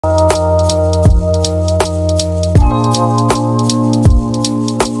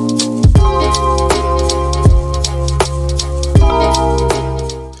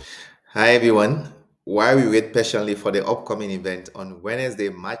everyone. While we wait patiently for the upcoming event on Wednesday,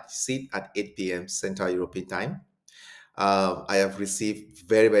 March 6th at 8 p.m. Central European Time, I have received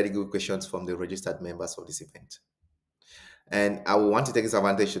very, very good questions from the registered members of this event. And I will want to take this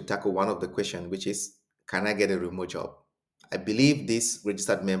advantage to tackle one of the questions, which is, can I get a remote job? I believe this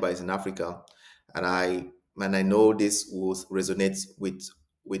registered member is in Africa, and I know this will resonate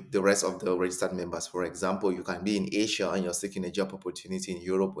with the rest of the registered members. For example, you can be in Asia and you're seeking a job opportunity in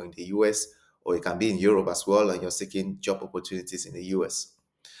Europe or in the US, or you can be in Europe as well and you're seeking job opportunities in the US.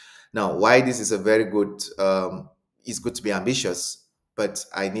 Now, why this is a very good, it's good to be ambitious, but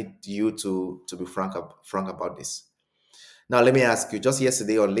I need you to be frank about this. Now, let me ask you, just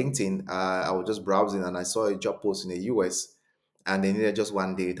yesterday on LinkedIn, I was just browsing and I saw a job post in the US and they needed just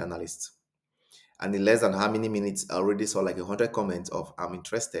one data analyst. And in less than how many minutes, I already saw like 100 comments of, I'm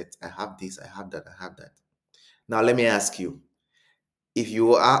interested, I have this, I have that, I have that. Now, let me ask you, if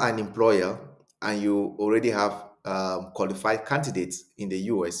you are an employer and you already have qualified candidates in the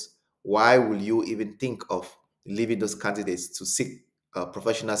US, why will you even think of leaving those candidates to seek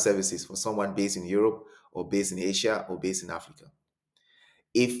professional services for someone based in Europe or based in Asia or based in Africa?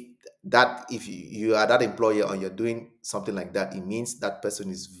 If you are that employer and you're doing something like that, it means that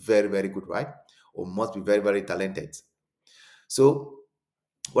person is very, very good, right? Or must be very, very talented. So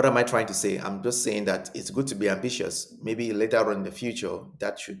what am I trying to say? I'm just saying that it's good to be ambitious. Maybe later on in the future,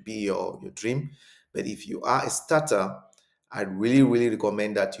 that should be your dream. But if you are a starter, I really, really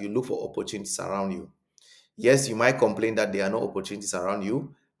recommend that you look for opportunities around you. Yes, you might complain that there are no opportunities around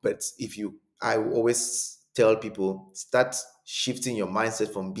you, but I always tell people, start shifting your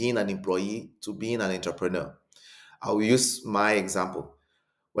mindset from being an employee to being an entrepreneur. I will use my example.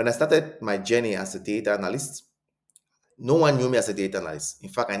 When I started my journey as a data analyst, no one knew me as a data analyst. In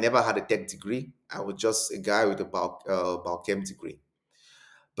fact, I never had a tech degree. I was just a guy with a biochem degree.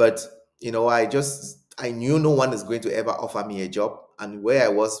 But I knew no one is going to ever offer me a job, and where I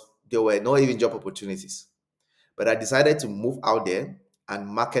was, there were no even job opportunities. But I decided to move out there and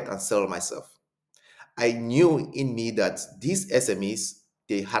market and sell myself. I knew in me that these SMEs,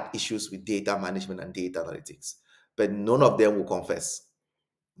 they had issues with data management and data analytics, but none of them will confess.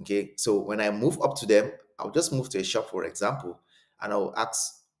 Okay, so when I move up to them, I'll just move to a shop, for example, and I'll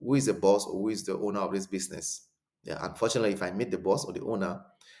ask who is the boss or who is the owner of this business. Yeah, unfortunately, if I meet the boss or the owner,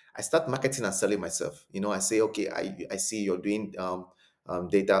 I start marketing and selling myself. I say, okay, I see you're doing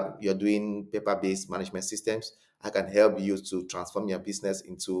data, you're doing paper-based management systems. I can help you to transform your business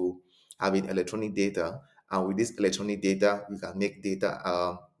into having electronic data, and with this electronic data, you can make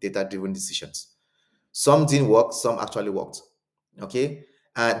data-driven decisions. Some didn't work, some actually worked. Okay,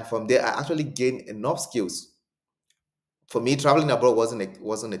 and from there, I actually gained enough skills. For me, traveling abroad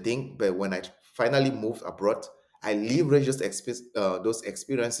wasn't a thing, but when I finally moved abroad, I leveraged those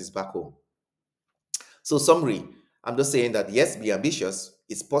experiences back home. So summary, I'm just saying that yes, be ambitious.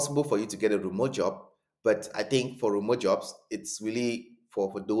 It's possible for you to get a remote job, but I think for remote jobs, it's really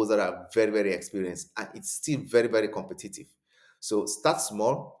for those that are very, very experienced, and it's still very, very competitive. So start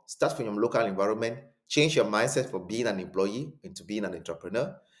small, start from your local environment, change your mindset from being an employee into being an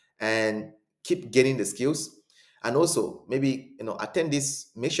entrepreneur, and keep gaining the skills. And also maybe attend this,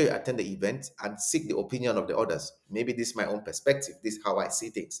 make sure you attend the event and seek the opinion of the others. Maybe this is my own perspective, this is how I see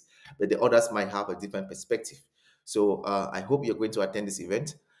things, but the others might have a different perspective. So I hope you're going to attend this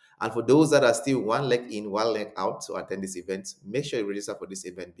event. And for those that are still one leg in, one leg out to attend this event, make sure you register for this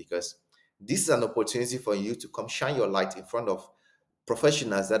event, because this is an opportunity for you to come shine your light in front of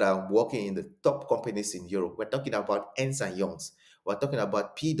professionals that are working in the top companies in Europe. We're talking about Ernst and Youngs. We're talking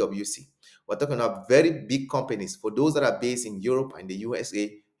about PwC. We're talking about very big companies. For those that are based in Europe and the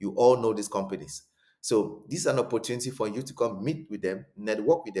USA, you all know these companies. So this is an opportunity for you to come meet with them,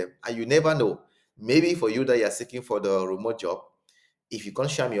 network with them, and you never know. Maybe for you that you're seeking for the remote job, if you can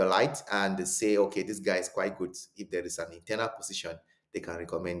shine your light and say, okay, this guy is quite good, if there is an internal position, they can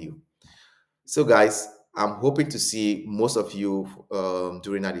recommend you. So guys, I'm hoping to see most of you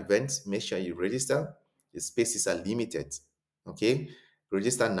during that event. Make sure you register. The spaces are limited. Okay,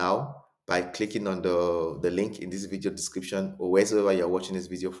 register now by clicking on the link in this video description, or wherever you're watching this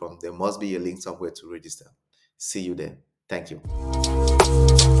video from. There must be a link somewhere to register. See you there. Thank you.